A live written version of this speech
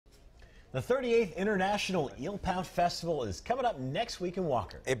The 38th International Eelpout Festival is coming up next week in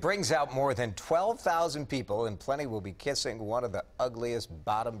Walker. It brings out more than 12,000 people, and plenty will be kissing one of the ugliest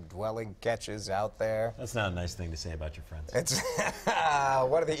bottom-dwelling catches out there. That's not a nice thing to say about your friends. It's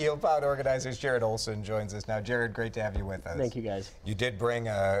one of the Eelpout organizers, Jared Olson, joins us now. Jared, great to have you with us. Thank you, guys. You did bring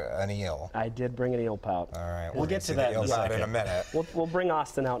an eel. I did bring an eelpout. All right, we'll get to that in a minute. We'll bring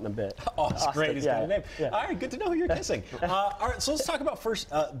Austin out in a bit. Austin, great. He's got a name. Yeah. All right, good to know who you're kissing. All right, so let's talk about first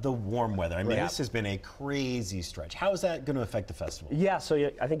the warm weather. I mean, this has been a crazy stretch. How is that going to affect the festival? Yeah, so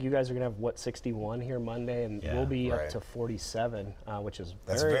I think you guys are going to have, what, 61 here Monday, and we'll be up to 47, which is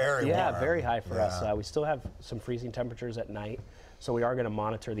very warm. Very high for us. We still have some freezing temperatures at night, so we are going to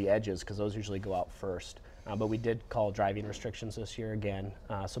monitor the edges because those usually go out first. But we did call driving restrictions this year again.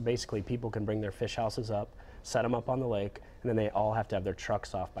 So basically, people can bring their fish houses up, set them up on the lake, and then they all have to have their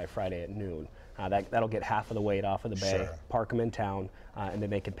trucks off by Friday at noon. That'll get half of the weight off of the bay, park them in town, and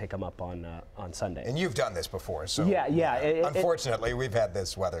then they can pick them up on Sunday. And you've done this before, so unfortunately, we've had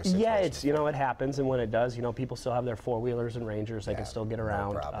this weather situation. Yeah, it happens, and when it does, people still have their four-wheelers and Rangers. They can still get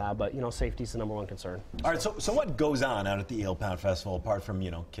around, but safety's the number one concern. All right, so what goes on out at the Eelpout Festival apart from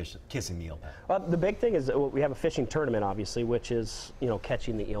kissing the eelpout? Well, the big thing is we have a fishing tournament, obviously, which is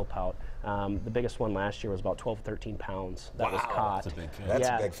catching the eelpout. The biggest one last year was about 12, 13 pounds that was caught. That's a big fish. That's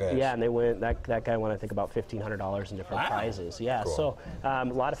a big fish. Yeah, and they went. That guy won, I think, about $1,500 in different prizes. Yeah, cool. So a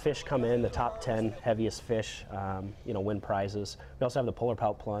lot of fish come in. The top 10 heaviest fish, win prizes. We also have the polar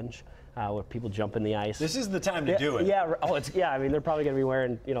pout plunge, where people jump in the ice. This is the time to do it. Yeah. Oh, I mean, they're probably going to be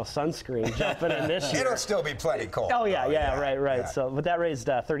wearing sunscreen jumping in this year. It'll still be plenty cold. Oh yeah, right. Yeah. So, but that raised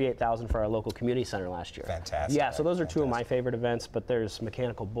 $38,000 for our local community center last year. Fantastic. Yeah. So those are two of my favorite events. But there's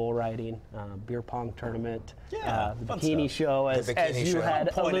mechanical bull riding, beer pong tournament, the bikini show, as you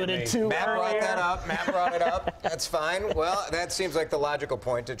had alluded to Matt earlier. brought that up. Matt brought it up. That's fine. Well, that seems like the logical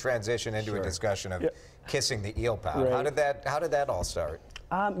point to transition into a discussion of kissing the eelpout. Right. How did that all start?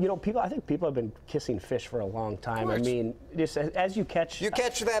 I think people have been kissing fish for a long time. I mean, just as you catch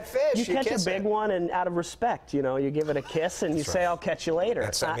that fish, you catch a big one, and out of respect, you give it a kiss, and you say, "I'll catch you later."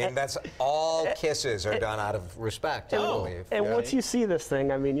 That's all kisses are done out of respect, I believe. And once you see this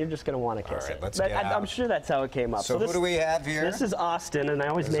thing, I mean, you're just going to want to kiss it. Let's get out. I'm sure that's how it came up. So who do we have here? This is Austin, and I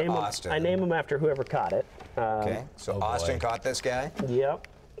always name him after whoever caught it. Okay, so Austin caught this guy? Yep.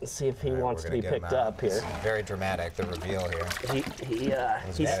 Let's see if he wants to be picked up here. Very dramatic, the reveal here. And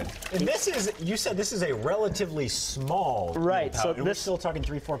you said this is a relatively small eelpout. So we're still talking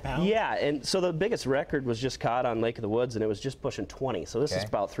 3-4 pounds? Yeah, and so the biggest record was just caught on Lake of the Woods, and it was just pushing 20. So this is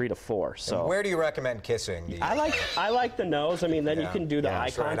about 3 to 4. So and where do you recommend kissing? I like the nose. I mean, then you can do the eye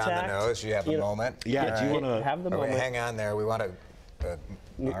contact. Right on the nose, you have a moment. Yeah, do you want to have the moment? Hang on there. We want to.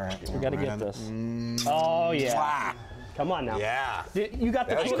 All right, we got to get this. Oh yeah. Come on now. Yeah. You got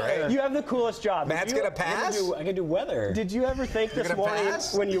you have the coolest job. Matt's going to pass? I can do weather. Did you ever think this morning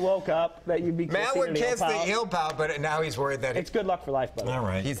when you woke up that you'd be kissing Matt would kiss the eelpout? but now he's worried that it's good luck for life, buddy. All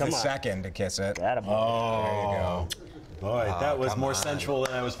right. He's the second to kiss it. There you go. Boy, that was more sensual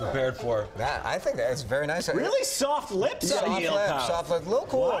than I was prepared for. I think that's very nice. Really soft lips on the eelpout. Soft lips. A little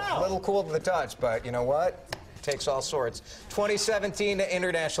cool. Wow. A little cool to the touch, but you know what? Takes all sorts. 2017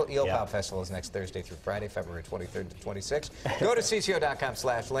 International Eelpout Festival is next Thursday through Friday, February 23rd to 26th. Go to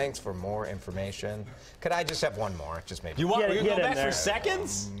cco.com/links for more information. Could I just have one more? Just maybe. You want to go back for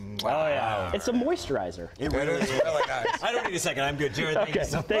seconds? Oh, yeah. It's a moisturizer. It really is. Really nice. I don't need a second. I'm good, Jared. Thank you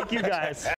so much. Thank you, guys.